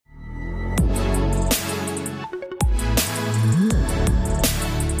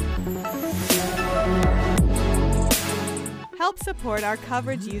Help support our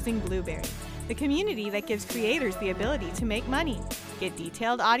coverage using Blueberry, the community that gives creators the ability to make money, get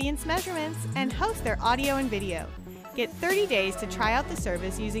detailed audience measurements, and host their audio and video. Get 30 days to try out the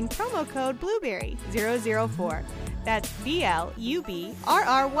service using promo code Blueberry004. That's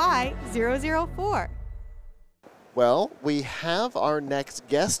BLUBRRY004. Well, we have our next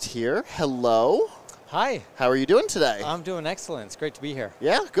guest here. Hello. Hi. How are you doing today? I'm doing excellent. It's great to be here.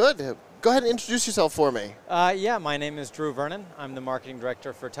 Yeah, good. Go ahead and introduce yourself for me. Yeah, my name is Drew Vernon. I'm the marketing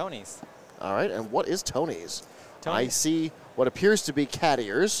director for Tony's. All right, and what is Tony's? Tony's. I see what appears to be cat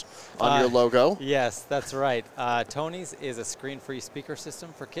ears on your logo. Yes, that's right. Tony's is a screen-free speaker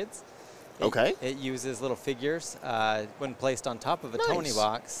system for kids. Okay. It uses little figures. When placed on top of a Tony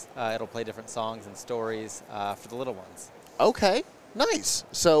box, it'll play different songs and stories for the little ones. Okay, nice.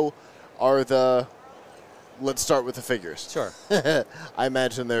 So let's start with the figures. Sure. I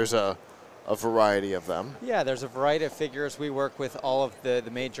imagine there's a variety of them. Yeah, there's a variety of figures. We work with all of the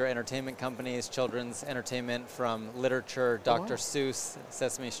major entertainment companies, children's entertainment, from literature, Dr. Seuss,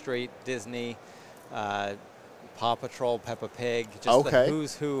 Sesame Street, Disney, Paw Patrol, Peppa Pig, just the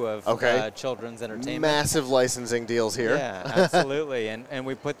who's who of children's entertainment. Massive licensing deals here. Yeah, absolutely. And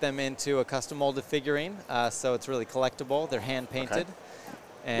we put them into a custom molded figurine, so it's really collectible. They're hand painted. Okay.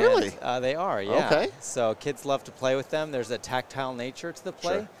 And really? They are, yeah. Okay. So kids love to play with them. There's a tactile nature to the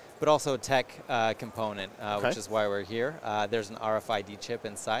play, but also a tech component, which is why we're here. There's an RFID chip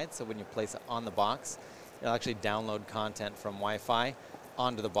inside, so when you place it on the box, you'll actually download content from Wi-Fi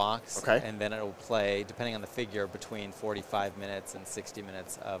onto the box, and then it will play, depending on the figure, between 45 minutes and 60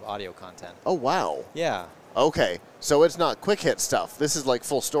 minutes of audio content. Oh, wow. Yeah. Okay, so it's not quick hit stuff. This is like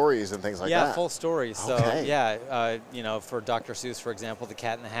full stories and things like that. Yeah, full stories. So, yeah, you know, for Dr. Seuss, for example, The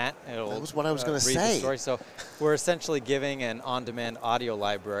Cat in the Hat, it'll that was what I was going to read say. The story. So we're essentially giving an on-demand audio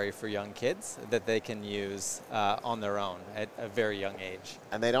library for young kids that they can use on their own at a very young age.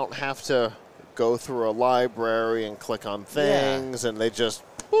 And they don't have to go through a library and click on things, and they just,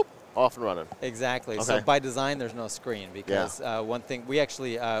 boop, off and running. Exactly. So by design, there's no screen because one thing, we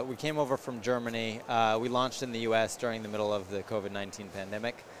actually, we came over from Germany. We launched in the U.S. during the middle of the COVID-19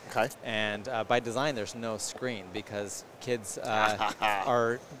 pandemic. Okay. And by design, there's no screen because kids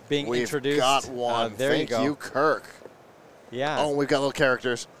are being introduced. We've got one. Thank you, Kirk. Yeah. Oh, we've got little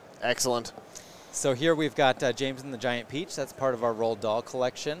characters. Excellent. So here we've got James and the Giant Peach. That's part of our Roald Dahl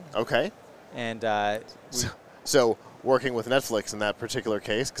collection. Okay. And so working with Netflix in that particular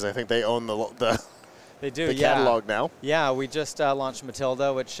case, because I think they own the catalog now. Yeah, we just launched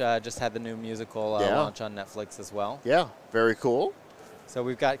Matilda, which just had the new musical launch on Netflix as well. Yeah, very cool. So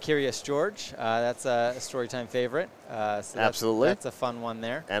we've got Curious George. That's a Storytime favorite. So absolutely. That's a fun one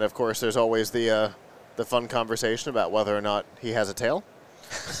there. And, of course, there's always the fun conversation about whether or not he has a tail.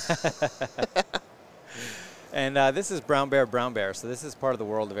 And this is Brown Bear, Brown Bear. So this is part of the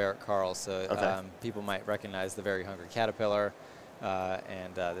world of Eric Carle. So people might recognize The Very Hungry Caterpillar.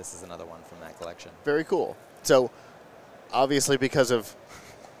 And this is another one from that collection. Very cool. So obviously because of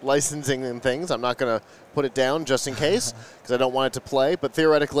licensing and things, I'm not going to put it down just in case because I don't want it to play. But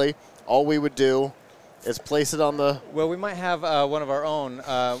theoretically, all we would do is place it on the... Well, we might have one of our own.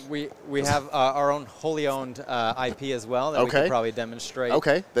 We have our own wholly owned IP as well that we could probably demonstrate.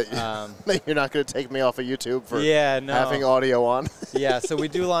 Okay. You're not going to take me off of YouTube for having audio on. Yeah, so we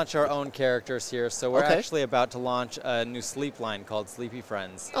do launch our own characters here. So we're actually about to launch a new sleep line called Sleepy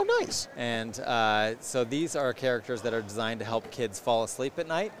Friends. Oh, nice. And so these are characters that are designed to help kids fall asleep at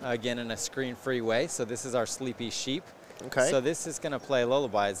night, again, in a screen-free way. So this is our Sleepy Sheep. Okay. So this is going to play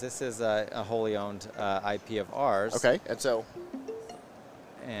lullabies. This is a wholly owned IP of ours. Okay, and so...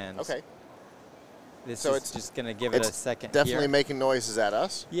 And this so is just going to give it a second definitely making noises at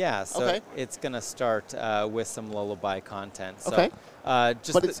us. Yeah, so it's going to start with some lullaby content. So,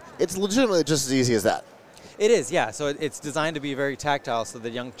 but it's legitimately just as easy as that. It is, yeah. So it's designed to be very tactile so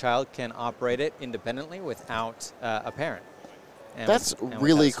the young child can operate it independently without a parent. That's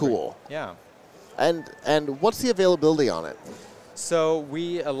really cool. Yeah. And what's the availability on it? So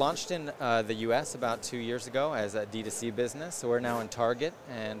we launched in the U.S. about 2 years ago as a D2C business. So we're now in Target,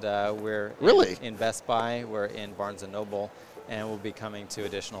 and we're in Best Buy, we're in Barnes & Noble, and we'll be coming to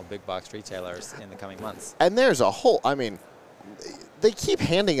additional big box retailers in the coming months. And there's a whole, I mean, they keep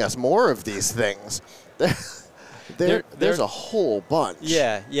handing us more of these things. There's a whole bunch.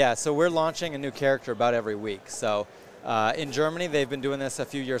 Yeah. So we're launching a new character about every week. So in Germany, they've been doing this a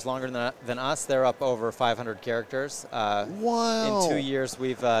few years longer than us. They're up over 500 characters. Wow. In 2 years,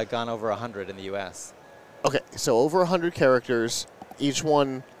 we've gone over 100 in the U.S. Okay, so over 100 characters. Each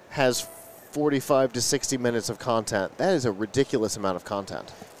one has 45 to 60 minutes of content. That is a ridiculous amount of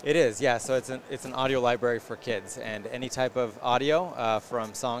content. It is, yeah. So it's an audio library for kids, and any type of audio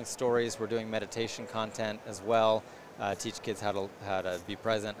from songs, stories. We're doing meditation content as well. Teach kids how to be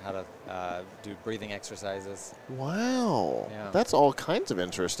present, how to do breathing exercises. Wow, yeah. That's all kinds of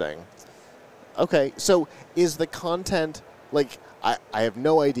interesting. Okay, so is the content like I have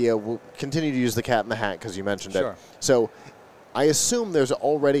no idea. We'll continue to use the Cat in the Hat because you mentioned Sure. it. So I assume there's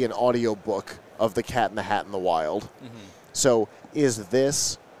already an audio book of the Cat in the Hat in the wild. Mm-hmm. So is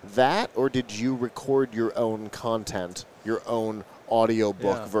this that, or did you record your own content, your own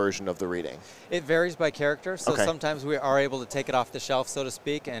audiobook version of the reading? It varies by character, so Okay. sometimes we are able to take it off the shelf, so to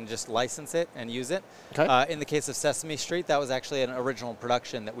speak, and just license it and use it. Okay. In the case of Sesame Street, that was actually an original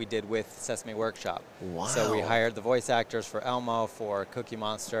production that we did with Sesame Workshop. Wow. So we hired the voice actors for Elmo, for Cookie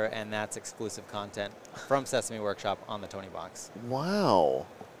Monster, and that's exclusive content from Sesame Workshop on the Tony Box. Wow.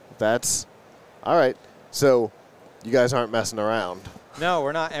 That's all right. So you guys aren't messing around. No,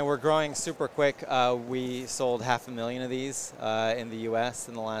 we're not, and we're growing super quick. We sold 500,000 of these in the U.S.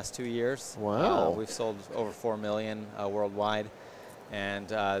 in the last 2 years. Wow. We've sold over 4 million worldwide, and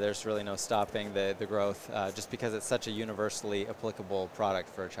there's really no stopping the growth just because it's such a universally applicable product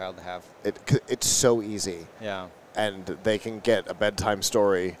for a child to have. It's so easy. Yeah. And they can get a bedtime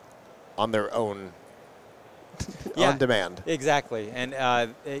story on their own on demand. Exactly. And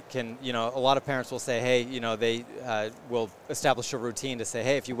it can, a lot of parents will say, hey, they will establish a routine to say,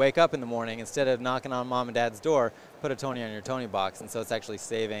 hey, if you wake up in the morning, instead of knocking on mom and dad's door, put a Tony on your Tony Box. And so it's actually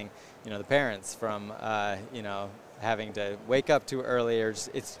saving, the parents from, having to wake up too early.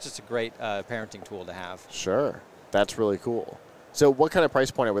 It's just a great parenting tool to have. Sure. That's really cool. So what kind of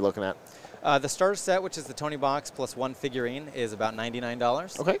price point are we looking at? The starter set, which is the Tony Box plus one figurine, is about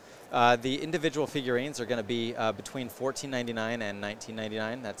 $99. Okay. The individual figurines are going to be between $14.99 and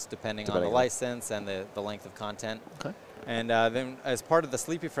 $19.99. That's depending on the license and the length of content. Okay. And then as part of the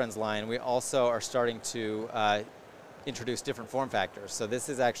Sleepy Friends line, we also are starting to introduce different form factors. So this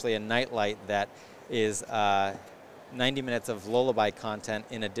is actually a nightlight that is 90 minutes of lullaby content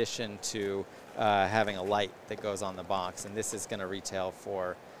in addition to having a light that goes on the box. And this is going to retail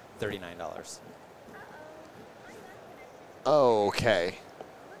for $39. Okay.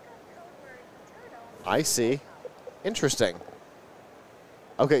 I see. Interesting.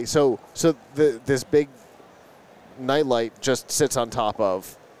 Okay, so this big nightlight just sits on top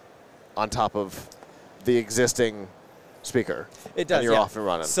of the existing speaker. It does. And you're off and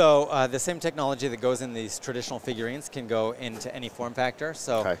running. So the same technology that goes in these traditional figurines can go into any form factor.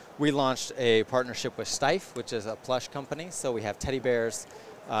 So we launched a partnership with Steiff, which is a plush company. So we have teddy bears.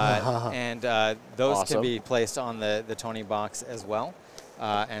 And those can be placed on the Tony Box as well.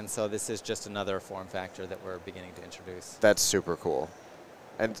 And so this is just another form factor that we're beginning to introduce. That's super cool.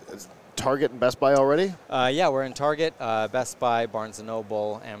 And Target and Best Buy already? Yeah, we're in Target, Best Buy, Barnes &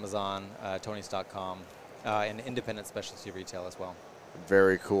 Noble, Amazon, Tonys.com, and independent specialty retail as well.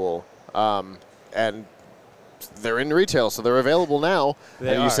 Very cool. And they're in retail, so they're available now. They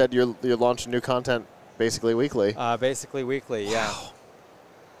and are. You said you're launching new content basically weekly. Basically weekly, yeah. Wow.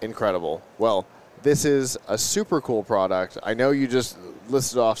 Incredible. Well, this is a super cool product. I know you just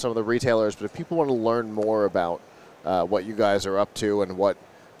listed off some of the retailers, but if people want to learn more about what you guys are up to and what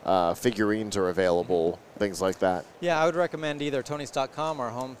figurines are available, things like that. Yeah, I would recommend either Tonys.com,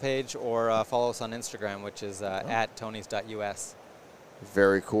 our homepage, or follow us on Instagram, which is at Tonys.us.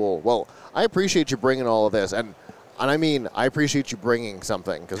 Very cool. Well, I appreciate you bringing all of this. And I mean, I appreciate you bringing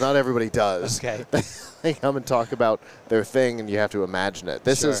something, because not everybody does. Okay. They come and talk about their thing, and you have to imagine it.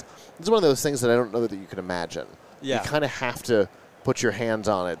 This is one of those things that I don't know that you can imagine. Yeah. You kind of have to put your hands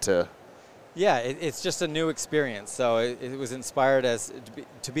on it to... Yeah, it's just a new experience. So it was inspired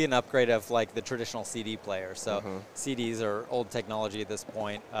to be an upgrade of like the traditional CD player. So CDs are old technology at this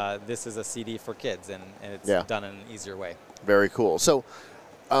point. This is a CD for kids, and it's done in an easier way. Very cool. So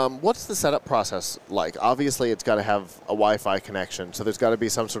what's the setup process like? Obviously, it's got to have a Wi-Fi connection, so there's got to be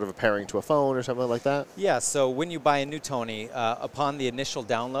some sort of a pairing to a phone or something like that? Yeah, so when you buy a new Tony, upon the initial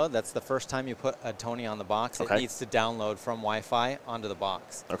download, that's the first time you put a Tony on the box, it needs to download from Wi-Fi onto the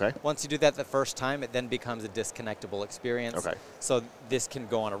box. Okay. Once you do that the first time, it then becomes a disconnectable experience. Okay. So this can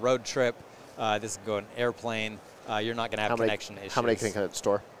go on a road trip, this can go on an airplane, you're not going to have connection issues. How many can it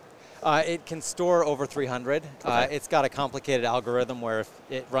store? It can store over 300. It's got a complicated algorithm where if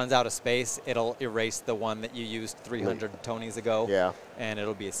it runs out of space, it'll erase the one that you used 300 Tonys ago. Yeah. And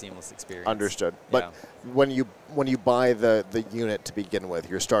it'll be a seamless experience. Understood. But when you buy the unit to begin with,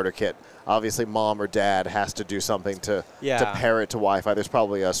 your starter kit, obviously mom or dad has to do something to pair it to Wi-Fi. There's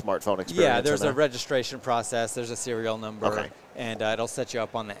probably a smartphone experience. Yeah, there's a registration process. There's a serial number. And it'll set you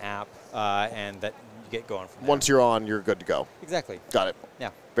up on the app, and that you get going from there. Once you're on, you're good to go. Exactly. Got it. Yeah.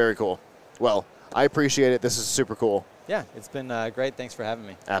 Very cool. Well, I appreciate it. This is super cool. Yeah, it's been great. Thanks for having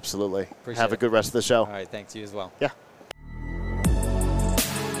me. Absolutely. Appreciate Have a good rest of the show. All right, thanks. You as well. Yeah.